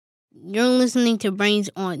You're listening to Brains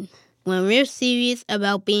On, when we're serious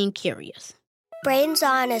about being curious. Brains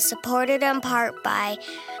On is supported in part by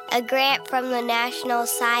a grant from the National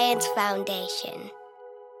Science Foundation.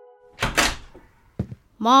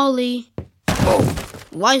 Molly. Oh,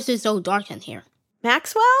 why is it so dark in here?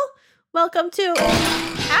 Maxwell, welcome to...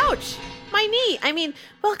 Ouch! My knee!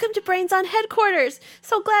 Welcome to Brains On headquarters.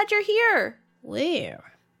 So glad you're here.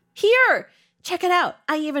 Where? Here! Check it out.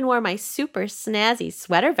 I even wore my super snazzy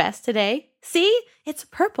sweater vest today. See? It's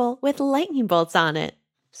purple with lightning bolts on it.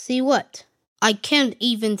 See what? I can't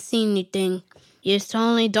even see anything. It's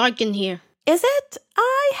totally dark in here. Is it?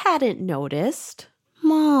 I hadn't noticed.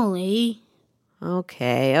 Molly.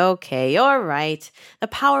 Okay, you're right. The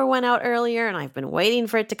power went out earlier and I've been waiting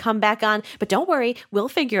for it to come back on. But don't worry, we'll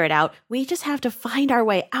figure it out. We just have to find our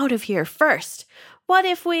way out of here first. What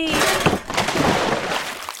if we...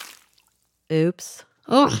 Oops.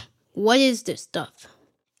 Oh, what is this stuff?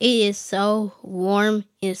 It is so warm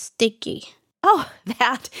and sticky. Oh,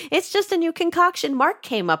 that. It's just a new concoction Mark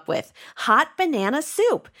came up with. Hot banana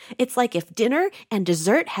soup. It's like if dinner and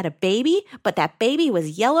dessert had a baby, but that baby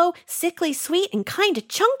was yellow, sickly sweet, and kind of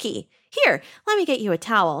chunky. Here, let me get you a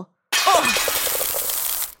towel.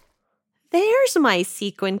 Oh. There's my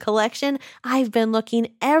sequin collection. I've been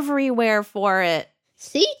looking everywhere for it.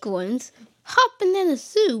 Sequins? Hot banana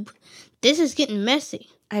soup? This is getting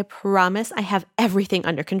messy. I promise I have everything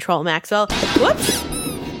under control, Maxwell. Whoops!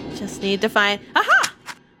 Just need to find... Aha!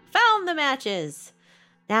 Found the matches.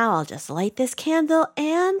 Now I'll just light this candle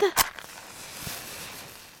and...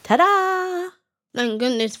 Ta-da! Thank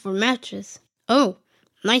goodness for matches. Oh,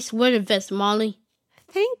 nice sweater vest, Molly.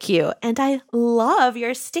 Thank you. And I love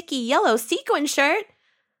your sticky yellow sequin shirt.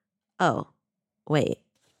 Oh, wait.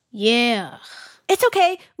 Yeah. It's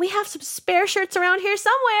okay. We have some spare shirts around here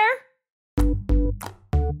somewhere.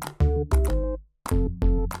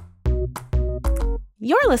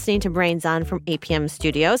 You're listening to Brains On from APM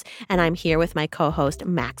Studios, and I'm here with my co-host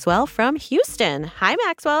Maxwell from Houston. Hi,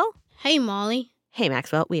 Maxwell. Hey, Molly. Hey,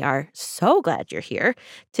 Maxwell. We are so glad you're here.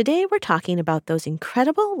 Today, we're talking about those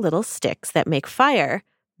incredible little sticks that make fire,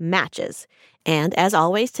 matches. And as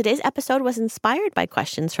always, today's episode was inspired by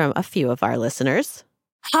questions from a few of our listeners.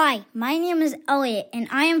 Hi, my name is Elliot, and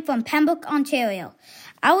I am from Pembroke, Ontario.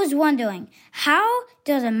 I was wondering, how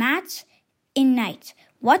does a match ignite?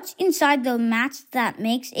 What's inside the match that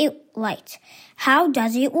makes it light? How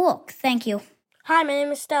does it work? Thank you. Hi, my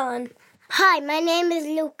name is Stellan. Hi, my name is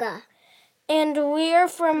Luca. And we're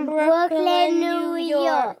from Brooklyn, New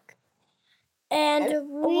York. And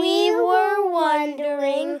we were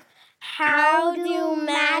wondering, how do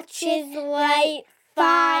matches light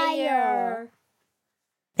fire?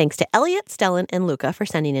 Thanks to Elliot, Stellan, and Luca for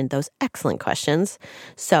sending in those excellent questions.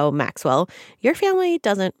 So, Maxwell, your family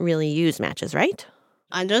doesn't really use matches, right?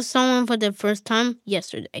 I just saw one for the first time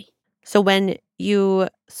yesterday. So when you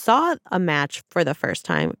saw a match for the first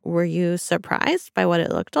time, were you surprised by what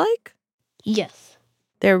it looked like? Yes.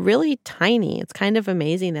 They're really tiny. It's kind of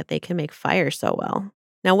amazing that they can make fire so well.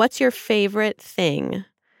 Now, what's your favorite thing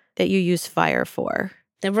that you use fire for?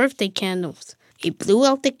 The birthday candles. We blew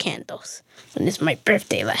out the candles when it's my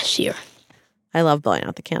birthday last year. I love blowing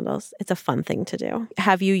out the candles. It's a fun thing to do.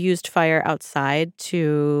 Have you used fire outside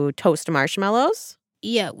to toast marshmallows?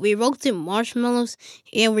 Yeah, we roasted marshmallows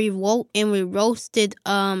and we roasted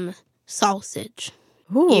sausage.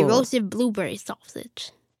 Ooh, We roasted blueberry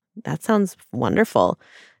sausage. that sounds wonderful.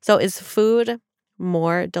 So is food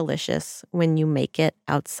more delicious when you make it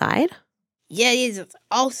outside? Yeah, it is. It's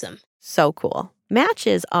awesome. So cool.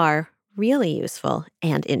 Matches are really useful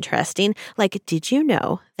and interesting. Like, did you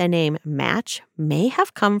know the name match may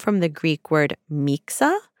have come from the Greek word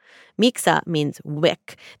mixa? Mixa means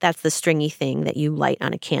wick. That's the stringy thing that you light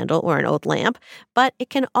on a candle or an old lamp. But it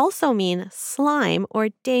can also mean slime or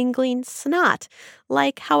dangling snot,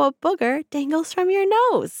 like how a booger dangles from your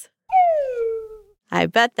nose. I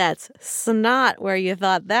bet that's snot where you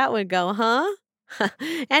thought that would go, huh?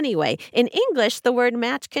 Anyway, in English, the word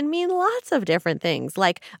match can mean lots of different things,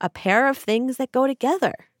 like a pair of things that go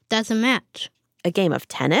together. That's a match. A game of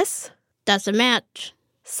tennis. That's a match.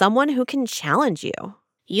 Someone who can challenge you.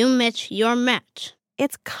 You match your match.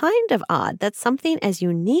 It's kind of odd that something as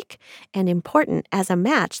unique and important as a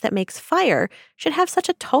match that makes fire should have such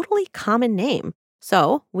a totally common name.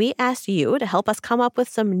 So we asked you to help us come up with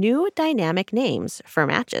some new dynamic names for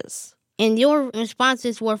matches. And your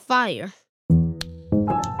responses were fire.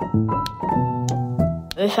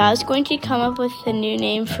 If I was going to come up with a new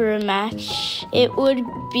name for a match, it would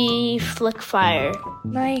be Flick Fire.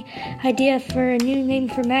 My idea for a new name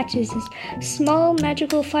for matches is Small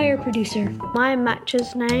Magical Fire Producer. My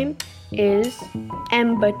match's name is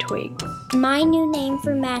ember twigs. My new name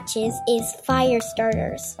for matches is fire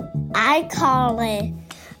starters. I call it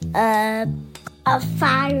a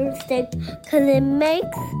fire stick because it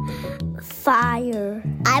makes fire.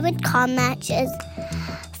 I would call matches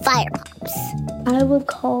fire pops. I would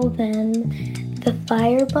call them the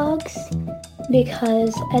firebugs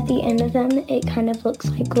because at the end of them it kind of looks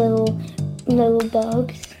like little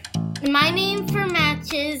bugs. My name for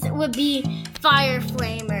matches would be fire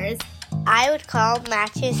flamers. I would call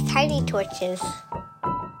matches tiny torches.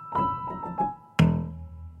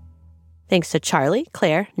 Thanks to Charlie,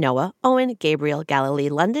 Claire, Noah, Owen, Gabriel, Galilee,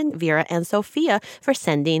 London, Vera, and Sophia for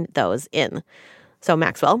sending those in. So,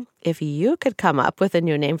 Maxwell, if you could come up with a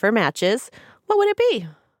new name for matches, what would it be?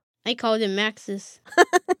 I call them Maxes.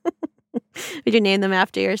 Would you name them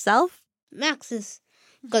after yourself? Maxes.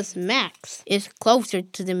 Because Max is closer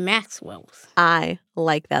to the Maxwells. I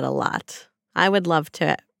like that a lot. I would love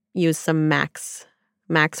to use some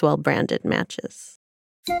Maxwell branded matches.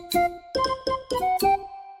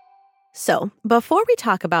 So, before we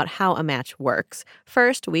talk about how a match works,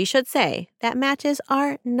 first we should say that matches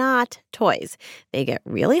are not toys. They get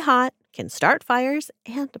really hot, can start fires,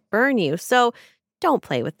 and burn you. So, don't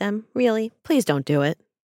play with them, really. Please don't do it.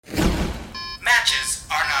 Matches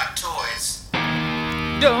are not toys.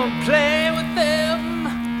 Don't play with them.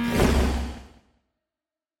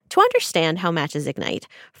 To understand how matches ignite,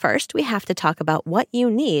 first we have to talk about what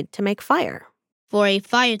you need to make fire. For a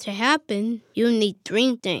fire to happen, you need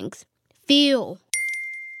 3 things. Fuel.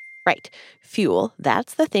 Right. Fuel,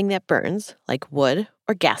 that's the thing that burns, like wood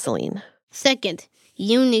or gasoline. Second,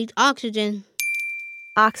 you need oxygen.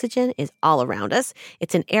 Oxygen is all around us.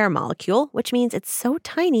 It's an air molecule, which means it's so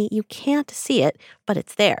tiny you can't see it, but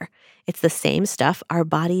it's there. It's the same stuff our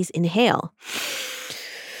bodies inhale.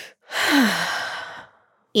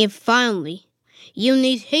 And finally, you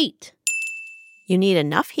need heat. You need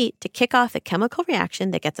enough heat to kick off the chemical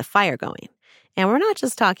reaction that gets a fire going. And we're not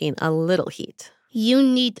just talking a little heat. You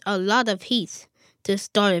need a lot of heat to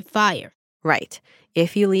start a fire. Right.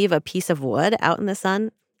 If you leave a piece of wood out in the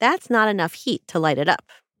sun, that's not enough heat to light it up.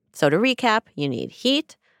 So to recap, you need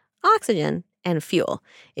heat, oxygen, and fuel.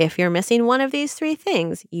 If you're missing one of these 3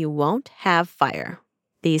 things, you won't have fire.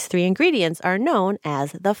 These 3 ingredients are known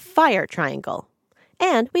as the fire triangle.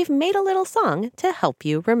 And we've made a little song to help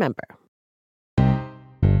you remember.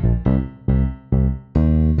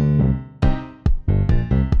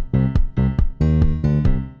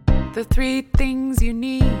 The 3 things you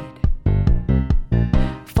need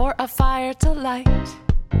for a fire to light.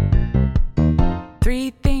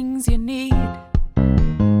 3 things you need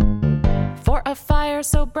for a fire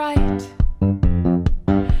so bright.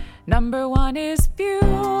 Number 1 is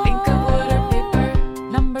fuel. Think of wood or paper.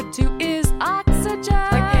 Number 2 is oxygen,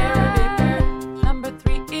 like air or vapor. Number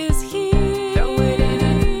 3 is heat. Throw it in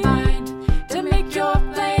and find to make your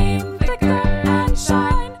flame flicker and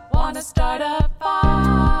shine. Wanna start a fire?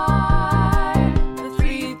 The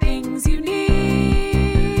 3 things you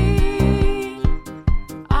need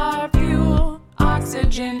are fuel,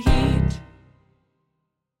 oxygen, heat.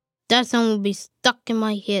 That song will be stuck in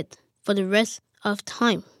my head for the rest of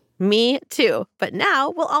time. Me too. But now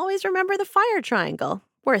we'll always remember the fire triangle.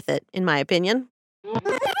 Worth it, in my opinion.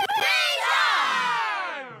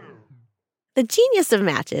 The genius of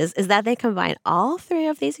matches is that they combine all 3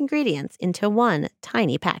 of these ingredients into one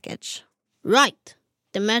tiny package. Right.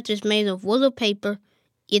 The match is made of wood or paper.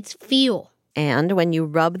 It's fuel. And when you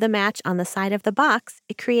rub the match on the side of the box,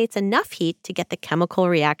 it creates enough heat to get the chemical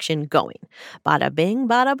reaction going. Bada bing,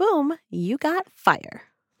 bada boom, you got fire.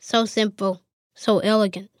 So simple, so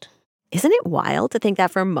elegant. Isn't it wild to think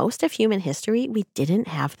that for most of human history, we didn't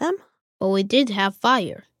have them? But we did have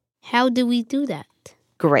fire. How do we do that?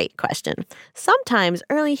 Great question. Sometimes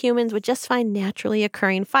early humans would just find naturally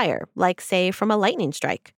occurring fire, like, say, from a lightning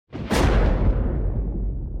strike.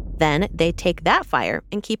 Then they'd take that fire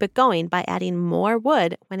and keep it going by adding more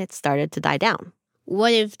wood when it started to die down.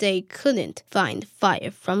 What if they couldn't find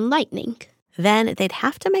fire from lightning? Then they'd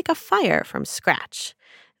have to make a fire from scratch.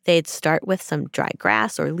 They'd start with some dry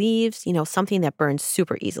grass or leaves, something that burns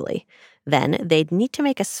super easily. Then they'd need to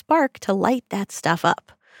make a spark to light that stuff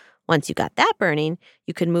up. Once you got that burning,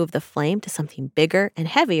 you could move the flame to something bigger and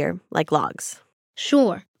heavier, like logs.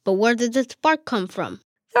 Sure, but where did the spark come from?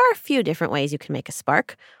 There are a few different ways you can make a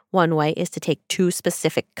spark. One way is to take 2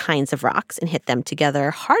 specific kinds of rocks and hit them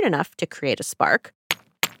together hard enough to create a spark.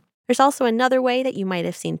 There's also another way that you might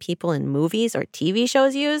have seen people in movies or TV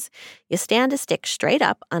shows use. You stand a stick straight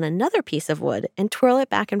up on another piece of wood and twirl it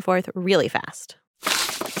back and forth really fast.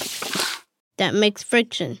 That makes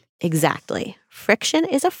friction. Exactly. Friction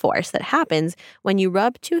is a force that happens when you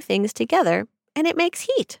rub two things together and it makes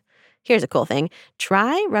heat. Here's a cool thing.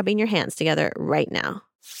 Try rubbing your hands together right now.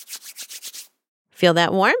 Feel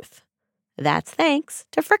that warmth? That's thanks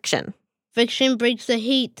to friction. Friction breaks the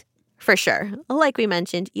heat. For sure. Like we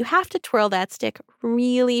mentioned, you have to twirl that stick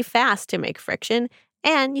really fast to make friction,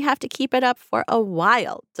 and you have to keep it up for a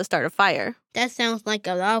while to start a fire. That sounds like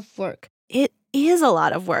a lot of work. It is a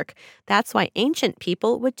lot of work. That's why ancient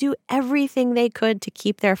people would do everything they could to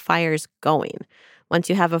keep their fires going. Once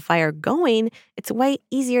you have a fire going, it's way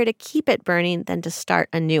easier to keep it burning than to start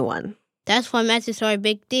a new one. That's why matches are a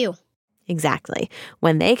big deal. Exactly.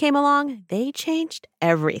 When they came along, they changed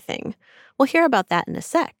everything. We'll hear about that in a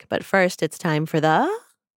sec, but first it's time for the...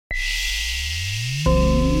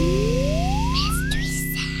 Mystery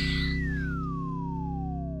sound.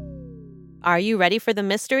 Are you ready for the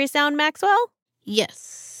mystery sound, Maxwell?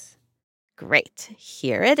 Yes. Great.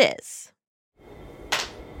 Here it is.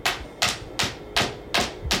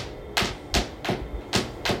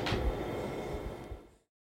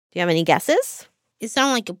 Do you have any guesses? It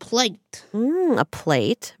sounds like a plate. A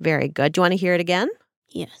plate. Very good. Do you want to hear it again?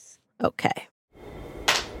 Yes. Okay.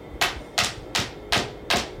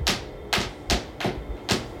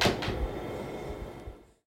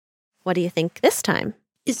 What do you think this time?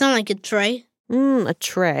 It sounds like a tray. A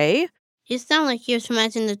tray. It sounds like you're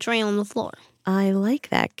smashing the tray on the floor. I like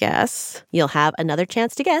that guess. You'll have another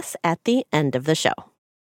chance to guess at the end of the show.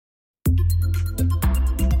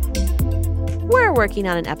 We're working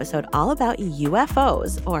on an episode all about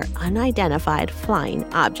UFOs, or unidentified flying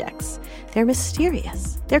objects. They're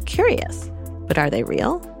mysterious. They're curious. But are they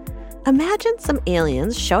real? Imagine some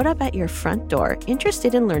aliens showed up at your front door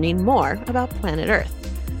interested in learning more about planet Earth.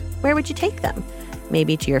 Where would you take them?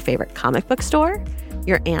 Maybe to your favorite comic book store?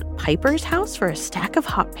 Your Aunt Piper's house for a stack of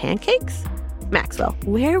hot pancakes? Maxwell,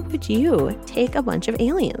 where would you take a bunch of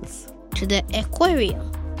aliens? To the aquarium.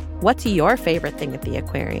 What's your favorite thing at the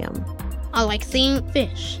aquarium? I like seeing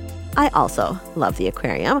fish. I also love the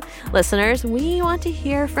aquarium. Listeners, we want to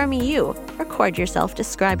hear from you. Record yourself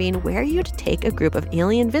describing where you'd take a group of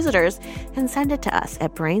alien visitors and send it to us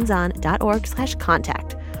at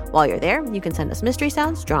brainson.org/contact. While you're there, you can send us mystery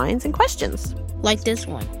sounds, drawings, and questions. Like this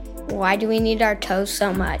one. Why do we need our toes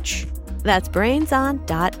so much? That's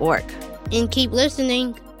brainson.org. And keep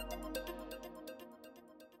listening.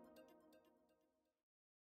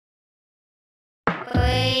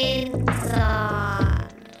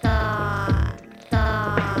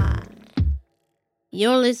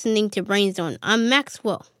 You're listening to Brain Zone. I'm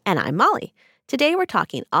Maxwell. And I'm Molly. Today we're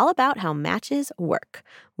talking all about how matches work.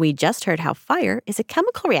 We just heard how fire is a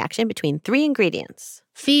chemical reaction between 3 ingredients.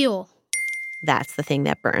 Fuel. That's the thing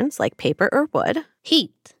that burns, like paper or wood.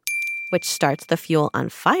 Heat. Which starts the fuel on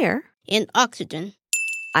fire. And oxygen.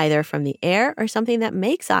 Either from the air or something that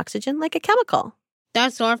makes oxygen, like a chemical.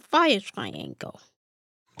 That's our fire triangle.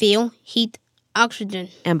 Fuel, heat, oxygen.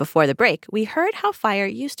 And before the break, we heard how fire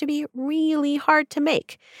used to be really hard to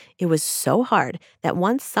make. It was so hard that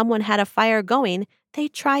once someone had a fire going, they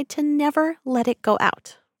tried to never let it go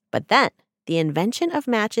out. But then, the invention of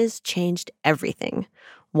matches changed everything.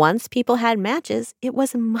 Once people had matches, it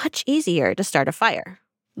was much easier to start a fire.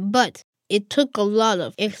 But it took a lot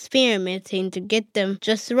of experimenting to get them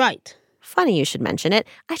just right. Funny you should mention it.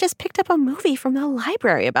 I just picked up a movie from the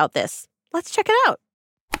library about this. Let's check it out.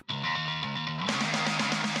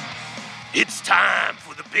 It's time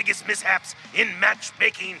for the biggest mishaps in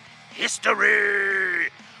matchmaking history,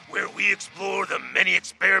 where we explore the many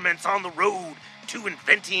experiments on the road to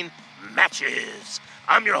inventing matches.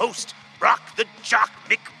 I'm your host, Brock the Jock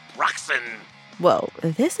McBroxson. Whoa,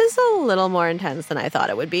 this is a little more intense than I thought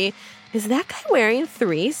it would be. Is that guy wearing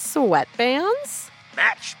 3 sweatbands?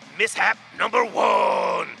 Match mishap number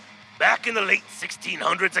 1. Back in the late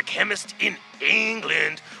 1600s, a chemist in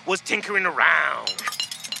England was tinkering around.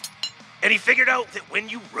 And he figured out that when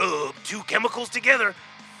you rub 2 chemicals together,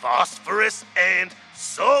 phosphorus and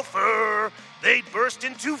sulfur, they'd burst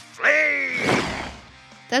into flame.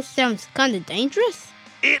 That sounds kind of dangerous.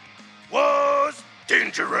 It was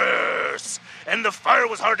dangerous, and the fire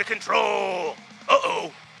was hard to control.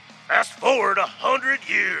 Uh-oh. Fast forward 100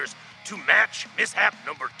 years to match mishap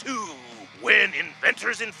number 2, when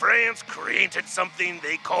inventors in France created something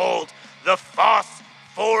they called the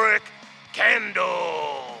phosphoric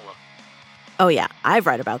candle. Oh yeah, I've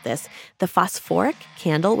read about this. The phosphoric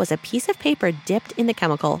candle was a piece of paper dipped in the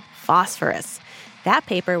chemical phosphorus. That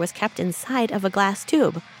paper was kept inside of a glass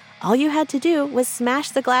tube. All you had to do was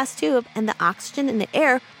smash the glass tube, and the oxygen in the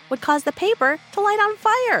air would cause the paper to light on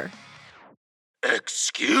fire.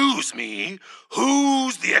 Excuse me,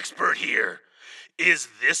 who's the expert here? Is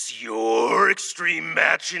this your Extreme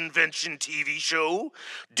Match Invention TV show?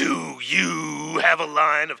 Do you have a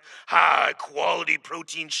line of high-quality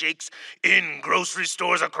protein shakes in grocery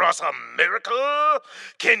stores across America?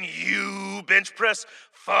 Can you bench press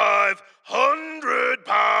 500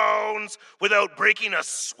 pounds without breaking a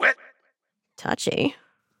sweat? Touchy.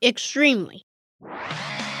 Extremely.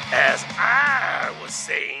 As I was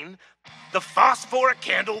saying, the phosphoric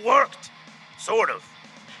candle worked. Sort of.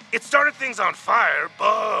 It started things on fire,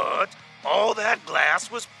 but all that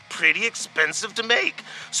glass was pretty expensive to make,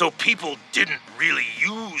 so people didn't really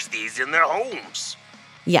use these in their homes.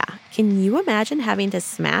 Yeah, can you imagine having to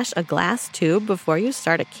smash a glass tube before you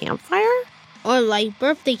start a campfire? Or light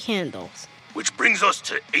birthday candles. Which brings us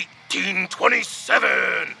to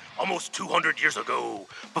 1827, almost 200 years ago,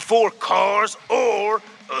 before cars or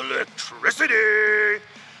electricity.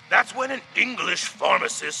 That's when an English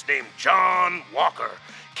pharmacist named John Walker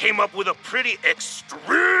came up with a pretty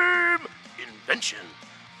extreme invention.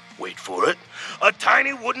 Wait for it. A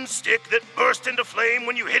tiny wooden stick that burst into flame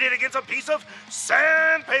when you hit it against a piece of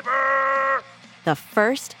sandpaper. The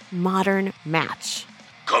first modern match.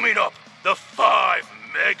 Coming up, the 5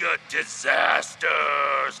 mega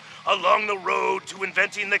disasters along the road to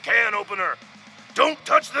inventing the can opener. Don't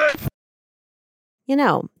touch that! You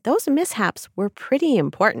know, those mishaps were pretty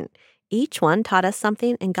important. Each one taught us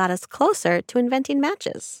something and got us closer to inventing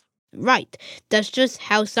matches. Right. That's just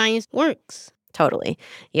how science works. Totally.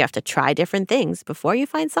 You have to try different things before you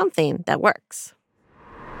find something that works.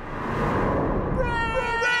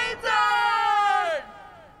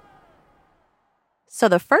 So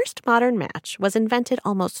the first modern match was invented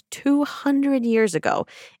almost 200 years ago,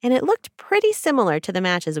 and it looked pretty similar to the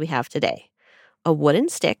matches we have today. A wooden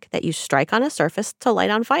stick that you strike on a surface to light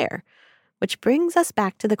on fire. Which brings us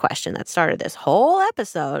back to the question that started this whole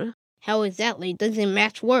episode. How exactly does a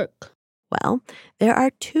match work? Well, there are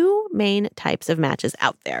 2 main types of matches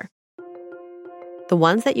out there. The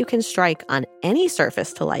ones that you can strike on any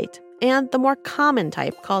surface to light, and the more common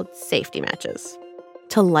type called safety matches.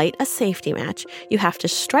 To light a safety match, you have to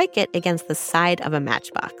strike it against the side of a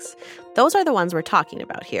matchbox. Those are the ones we're talking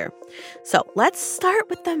about here. So let's start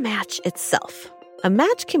with the match itself. A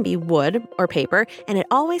match can be wood or paper, and it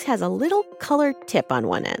always has a little colored tip on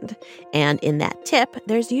one end. And in that tip,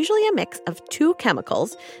 there's usually a mix of 2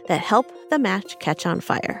 chemicals that help the match catch on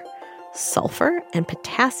fire: sulfur and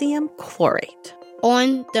potassium chlorate.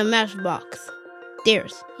 On the matchbox,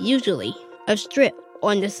 there's usually a strip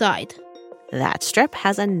on the side. That strip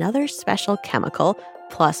has another special chemical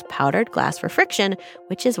plus powdered glass for friction,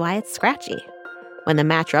 which is why it's scratchy. When the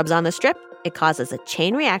match rubs on the strip, it causes a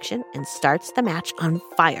chain reaction and starts the match on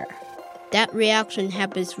fire. That reaction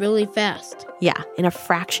happens really fast. Yeah, in a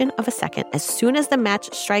fraction of a second, as soon as the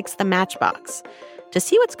match strikes the matchbox. To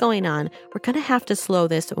see what's going on, we're going to have to slow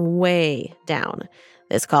this way down.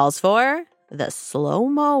 This calls for the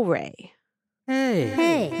slow-mo ray.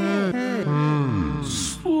 Hey.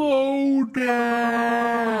 Slow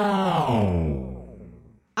down.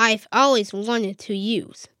 I've always wanted to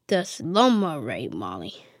use the slow-mo ray,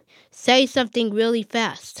 Molly. Say something really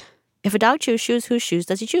fast. If a dog chews shoes, whose shoes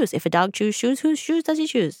does he choose? If a dog chews shoes, whose shoes does he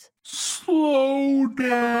choose? Slow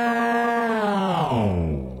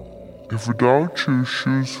down. If a dog chews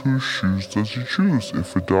shoes, whose shoes does he choose?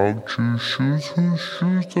 If a dog chews shoes, whose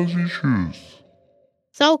shoes does he choose?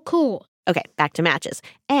 So cool. Okay, back to matches.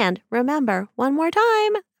 And remember, one more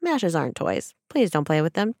time, matches aren't toys. Please don't play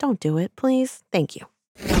with them. Don't do it, please. Thank you.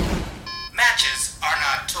 Matches are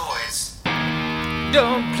not toys.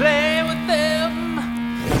 Don't play with them.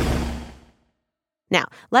 Now,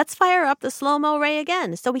 let's fire up the slow-mo ray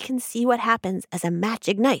again so we can see what happens as a match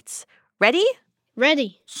ignites. Ready?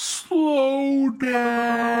 Ready. Slow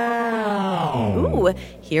down. Ooh,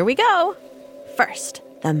 here we go. First,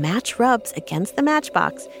 the match rubs against the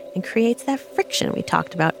matchbox and creates that friction we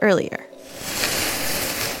talked about earlier.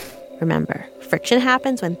 Remember, friction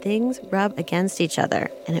happens when things rub against each other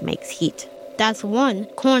and it makes heat. That's one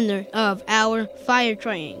corner of our fire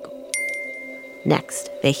triangle. Next,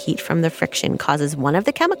 the heat from the friction causes one of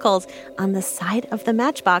the chemicals on the side of the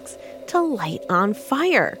matchbox to light on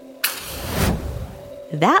fire.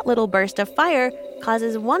 That little burst of fire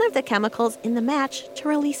causes one of the chemicals in the match to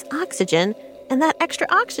release oxygen, and that extra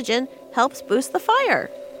oxygen helps boost the fire,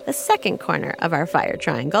 the second corner of our fire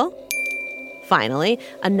triangle. Finally,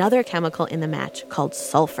 another chemical in the match called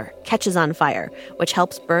sulfur catches on fire, which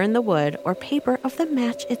helps burn the wood or paper of the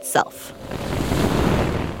match itself.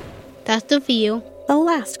 That's the feel. The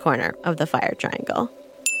last corner of the fire triangle.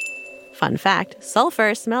 Fun fact,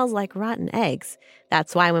 sulfur smells like rotten eggs.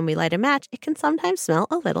 That's why when we light a match, it can sometimes smell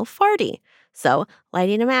a little farty. So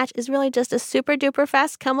lighting a match is really just a super duper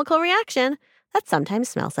fast chemical reaction that sometimes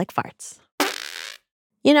smells like farts.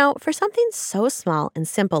 You know, for something so small and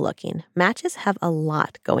simple looking, matches have a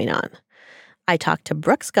lot going on. I talked to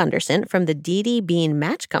Brooks Gunderson from the D.D. Bean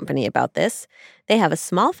Match Company about this. They have a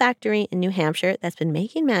small factory in New Hampshire that's been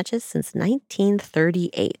making matches since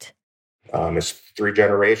 1938. It's 3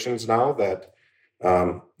 generations now that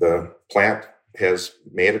the plant has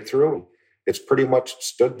made it through. It's pretty much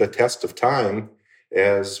stood the test of time,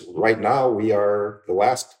 as right now we are the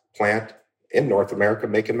last plant in North America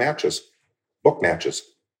making matches, book matches.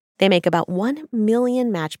 They make about 1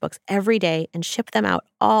 million matchbooks every day and ship them out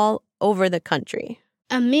all over the country.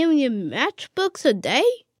 1 million matchbooks a day?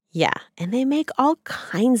 Yeah, and they make all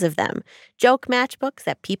kinds of them. Joke matchbooks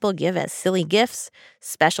that people give as silly gifts,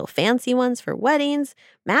 special fancy ones for weddings,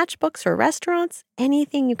 matchbooks for restaurants,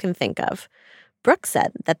 anything you can think of. Brooks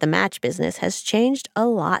said that the match business has changed a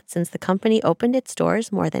lot since the company opened its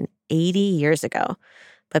doors more than 80 years ago.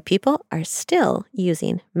 But people are still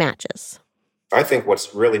using matches. I think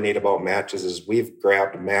what's really neat about matches is we've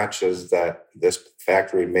grabbed matches that this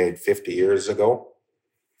factory made 50 years ago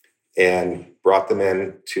and brought them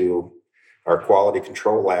in to our quality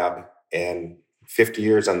control lab. And 50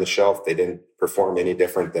 years on the shelf, they didn't perform any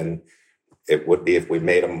different than it would be if we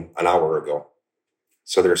made them an hour ago.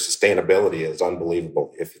 So their sustainability is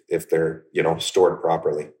unbelievable if they're, stored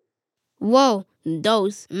properly. Whoa,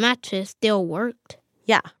 those matches still worked.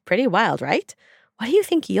 Yeah, pretty wild, right? What do you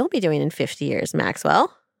think you'll be doing in 50 years,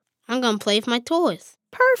 Maxwell? I'm going to play with my toys.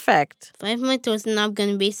 Perfect. Play with my toys and I'm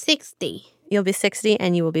going to be 60. You'll be 60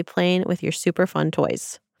 and you will be playing with your super fun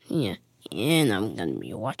toys. Yeah, and I'm going to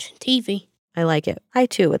be watching TV. I like it. I,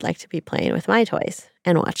 too, would like to be playing with my toys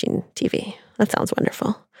and watching TV. That sounds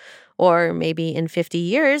wonderful. Or maybe in 50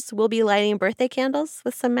 years, we'll be lighting birthday candles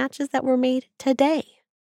with some matches that were made today.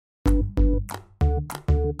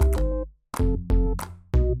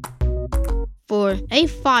 For a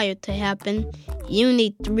fire to happen, you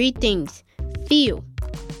need 3 things: fuel,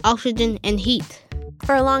 oxygen, and heat.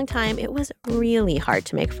 For a long time, it was really hard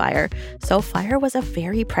to make fire, so fire was a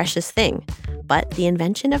very precious thing. But the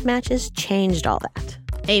invention of matches changed all that.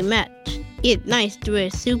 A match ignites through a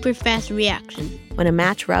super fast reaction. When a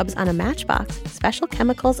match rubs on a matchbox, special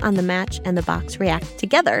chemicals on the match and the box react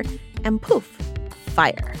together, and poof,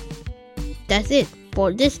 fire. That's it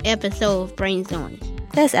for this episode of Brains On.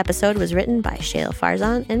 This episode was written by Shayla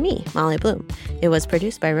Farzan and me, Molly Bloom. It was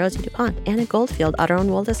produced by Rosie DuPont, Anna Goldfield, Aron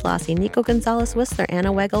Woldeslassie, Nico Gonzalez-Whistler,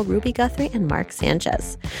 Anna Weigel, Ruby Guthrie, and Mark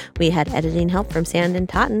Sanchez. We had editing help from Sandon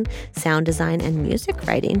Totten, sound design and music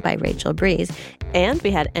writing by Rachel Breeze, and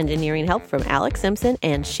we had engineering help from Alex Simpson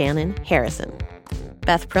and Shannon Harrison.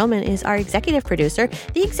 Beth Perlman is our executive producer.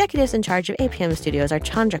 The executives in charge of APM Studios are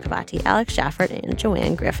Chandra Kavati, Alex Shafford, and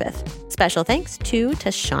Joanne Griffith. Special thanks to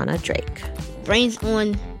Tashana Drake. Brains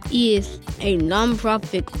On is a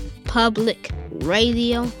nonprofit public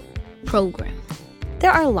radio program.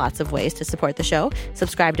 There are lots of ways to support the show.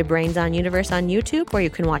 Subscribe to Brains On Universe on YouTube, where you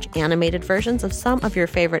can watch animated versions of some of your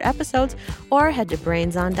favorite episodes, or head to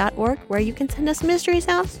brainson.org, where you can send us mystery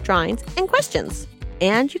sounds, drawings, and questions.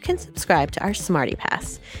 And you can subscribe to our Smarty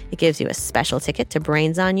Pass. It gives you a special ticket to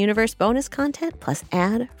Brains On Universe bonus content plus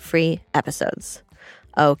ad-free episodes.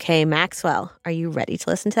 Okay, Maxwell, are you ready to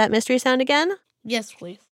listen to that mystery sound again? Yes,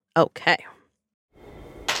 please. Okay.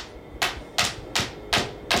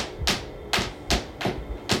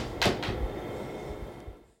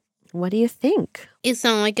 What do you think? It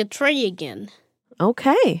sounds like a tray again.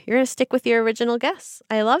 Okay, you're going to stick with your original guess.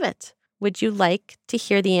 I love it. Would you like to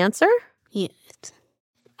hear the answer? Yes.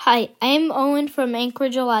 Hi, I am Owen from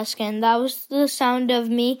Anchorage, Alaska, and that was the sound of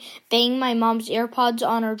me banging my mom's AirPods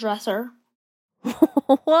on her dresser.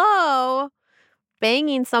 Whoa!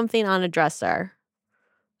 Banging something on a dresser.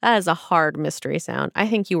 That is a hard mystery sound. I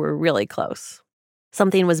think you were really close.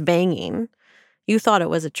 Something was banging. You thought it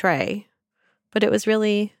was a tray, but it was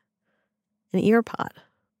really an ear pod.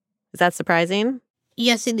 Is that surprising?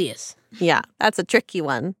 Yes, it is. Yeah, that's a tricky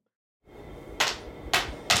one.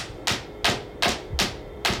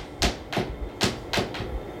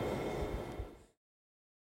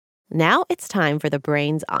 Now it's time for the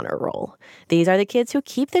Brains Honor Roll. These are the kids who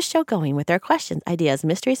keep this show going with their questions, ideas,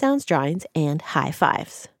 mystery sounds, drawings, and high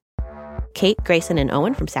fives. Kate, Grayson, and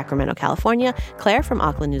Owen from Sacramento, California, Claire from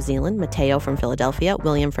Auckland, New Zealand, Mateo from Philadelphia,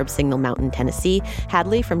 William from Signal Mountain, Tennessee,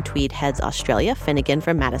 Hadley from Tweed Heads, Australia, Finnegan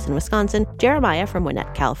from Madison, Wisconsin, Jeremiah from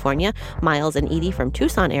Gwinnett, California, Miles and Edie from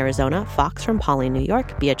Tucson, Arizona, Fox from Pauling, New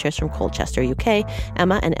York, Beatrice from Colchester, UK,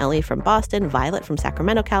 Emma and Ellie from Boston, Violet from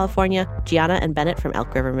Sacramento, California, Gianna and Bennett from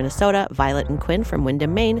Elk River, Minnesota, Violet and Quinn from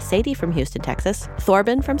Windham, Maine, Sadie from Houston, Texas,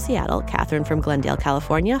 Thorben from Seattle, Catherine from Glendale,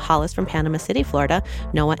 California, Hollis from Panama City, Florida,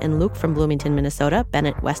 Noah and Luke from Bloomington, Minnesota,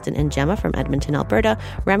 Bennett, Weston, and Gemma from Edmonton, Alberta,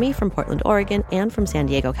 Remy from Portland, Oregon, Anne from San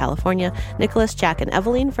Diego, California, Nicholas, Jack, and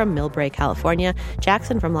Eveline from Millbrae, California,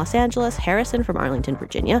 Jackson from Los Angeles, Harrison from Arlington,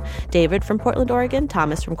 Virginia, David from Portland, Oregon,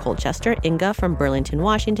 Thomas from Colchester, Inga from Burlington,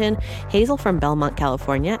 Washington, Hazel from Belmont,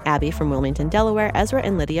 California, Abby from Wilmington, Delaware, Ezra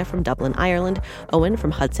and Lydia from Dublin, Ireland, Owen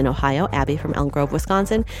from Hudson, Ohio, Abby from Elm Grove,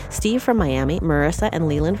 Wisconsin, Steve from Miami, Marissa and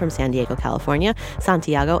Leland from San Diego, California,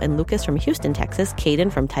 Santiago and Lucas from Houston, Texas,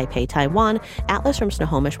 Caden from Taipei, Taiwan, Atlas from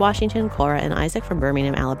Snohomish, Washington, Cora and Isaac from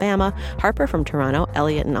Birmingham, Alabama, Harper from Toronto,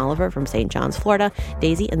 Elliot and Oliver from St. John's, Florida,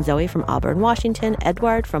 Daisy and Zoe from Auburn, Washington,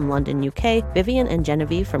 Edward from London, UK, Vivian and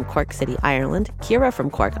Genevieve from Cork City, Ireland, Kira from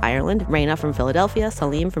Cork, Ireland, Raina from Philadelphia,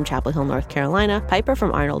 Salim from Chapel Hill, North Carolina, Piper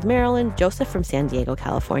from Arnold, Maryland, Joseph from San Diego,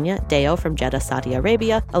 California, Deo from Jeddah, Saudi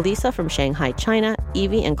Arabia, Elisa from Shanghai, China,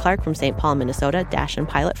 Evie and Clark from St. Paul, Minnesota, Dash and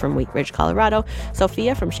Pilot from Wheat Ridge, Colorado,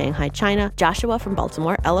 Sophia from Shanghai, China, Joshua from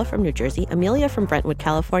Baltimore, Ella from New Jersey, Amelia from Brentwood,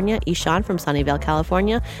 California, Ishan from Sunnyvale,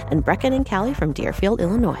 California, and Brecken and Callie from Deerfield,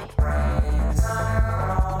 Illinois.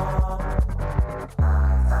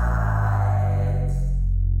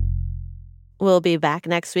 We'll be back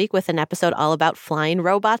next week with an episode all about flying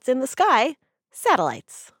robots in the sky,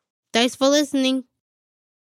 satellites. Thanks for listening.